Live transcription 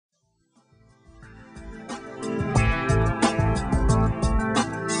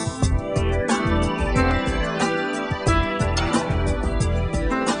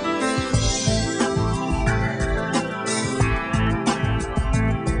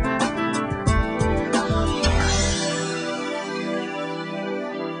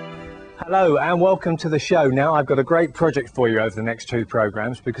Hello and welcome to the show. Now I've got a great project for you over the next 2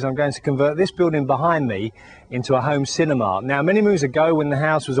 programs because I'm going to convert this building behind me into a home cinema. Now many moons ago when the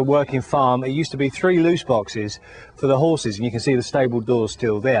house was a working farm, it used to be 3 loose boxes for the horses, and you can see the stable doors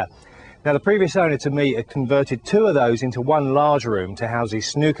still there. Now the previous owner to me had converted 2 of those into 1 large room to house his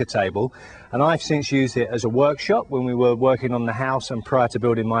snooker table, and I've since used it as a workshop when we were working on the house and prior to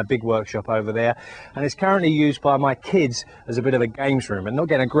building my big workshop over there, and it's currently used by my kids as a bit of a games room and not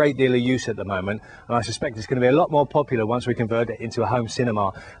getting a great deal of use at the moment, and I suspect it's going to be a lot more popular once we convert it into a home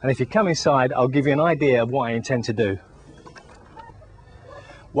cinema. And if you come inside, I'll give you an idea of what I intend to do.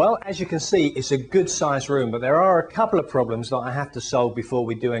 Well, as you can see, it's a good sized room, but there are a couple of problems that I have to solve before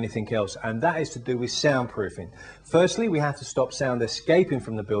we do anything else, and that is to do with soundproofing. Firstly, we have to stop sound escaping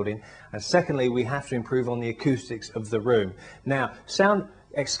from the building, and secondly, we have to improve on the acoustics of the room. Now, sound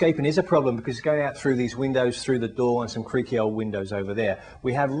escaping is a problem because it's going out through these windows, through the door, and some creaky old windows over there.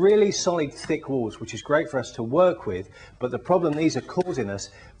 We have really solid, thick walls, which is great for us to work with, but the problem these are causing us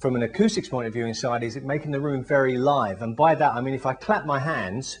from an acoustics point of view inside is it making the room very live. And by that I mean if I clap my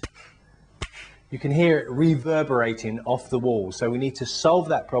hands, you can hear it reverberating off the walls. So we need to solve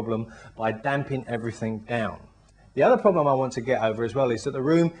that problem by damping everything down. The other problem I want to get over as well is that the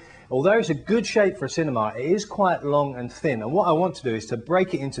room, although it's a good shape for a cinema, it is quite long and thin, and what I want to do is to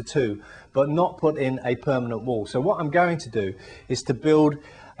break it into 2 but not put in a permanent wall. So what I'm going to do is to build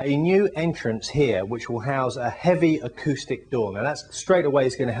a new entrance here which will house a heavy acoustic door. Now that's straight away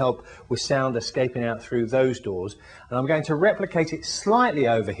is going to help with sound escaping out through those doors, and I'm going to replicate it slightly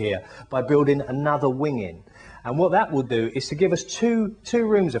over here by building another wing in. And what that will do is to give us two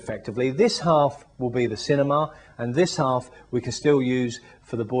rooms effectively. This half will be the cinema, and this half we can still use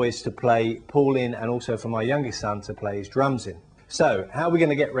for the boys to play pool in, and also for my youngest son to play his drums in. So how are we going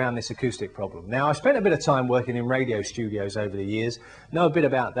to get around this acoustic problem? Now I spent a bit of time working in radio studios over the years, know a bit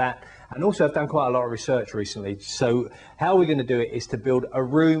about that, and also I've done quite a lot of research recently. So how we're going to do it is to build a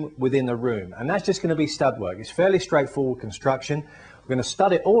room within a room, and that's just going to be stud work. It's fairly straightforward construction. We're going to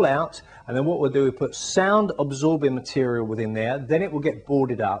stud it all out, and then what we'll do is put sound absorbing material within there, then it will get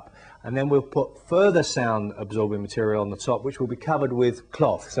boarded up, and then we'll put further sound absorbing material on the top, which will be covered with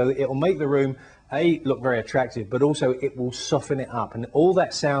cloth. So it will make the room look very attractive, but also it will soften it up, and all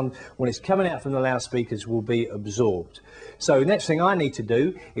that sound when it's coming out from the loudspeakers will be absorbed. So next thing I need to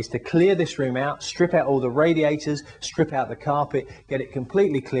do is to clear this room out, strip out all the radiators, strip out the carpet, get it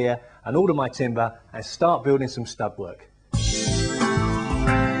completely clear, and order my timber and start building some stud work.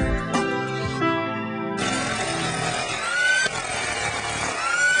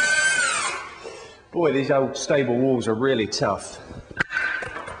 Boy, these old stable walls are really tough.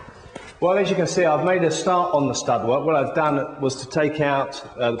 Well, as you can see, I've made a start on the stud work. What I've done was to take out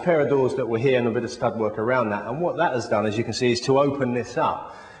the pair of doors that were here and a bit of stud work around that. And what that has done, as you can see, is to open this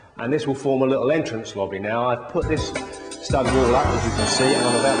up. And this will form a little entrance lobby. Now, I've put this stud wall up, as you can see, and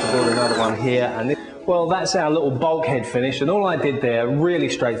I'm about to build another one here. And well, that's our little bulkhead finish, and all I did there, really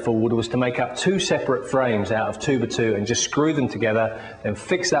straightforward, was to make up 2 separate frames out of 2x2 and just screw them together, then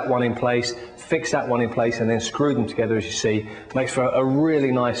fix that one in place, fix that one in place, and then screw them together. As you see, makes for a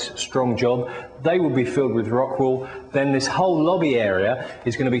really nice strong job. They will be filled with rock wool. Then this whole lobby area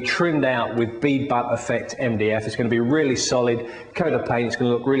is going to be trimmed out with bead butt effect MDF. It's going to be really solid, coat of paint. It's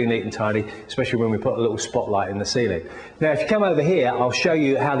going to look really neat and tidy, especially when we put a little spotlight in the ceiling. Now if you come over here, I'll show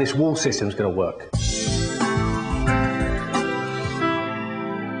you how this wall system is going to work.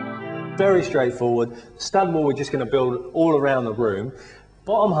 Very straightforward. Stud wall we're just going to build all around the room.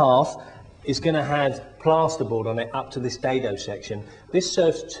 Bottom half is going to have plasterboard on it up to this dado section. This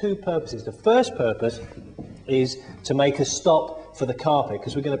serves 2 purposes. The first purpose is to make a stop for the carpet,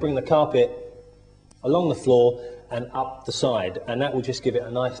 because we're going to bring the carpet along the floor and up the side, and that will just give it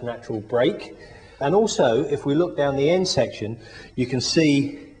a nice natural break. And also, if we look down the end section, you can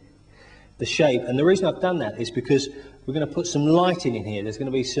see the shape, and the reason I've done that is because we're going to put some lighting in here. There's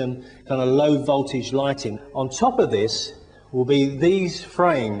going to be some kind of low voltage lighting. On top of this will be these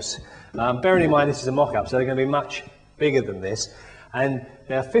frames. Bearing in mind this is a mock-up, so they're going to be much bigger than this, and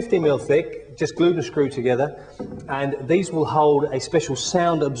they're 50mm thick, just glued and screwed together, and these will hold a special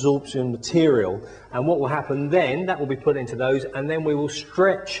sound absorption material, and what will happen then, that will be put into those, and then we will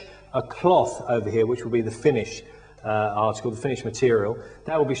stretch a cloth over here, which will be the finish article, the finished material.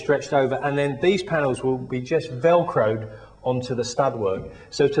 That will be stretched over, and then these panels will be just velcroed onto the stud work.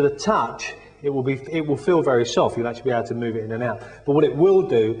 So to the touch, it will feel very soft. You'll actually be able to move it in and out. But what it will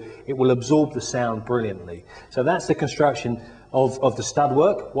do, it will absorb the sound brilliantly. So that's the construction of the stud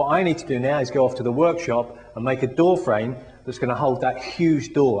work. What I need to do now is go off to the workshop and make a door frame that's going to hold that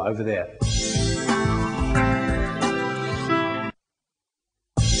huge door over there.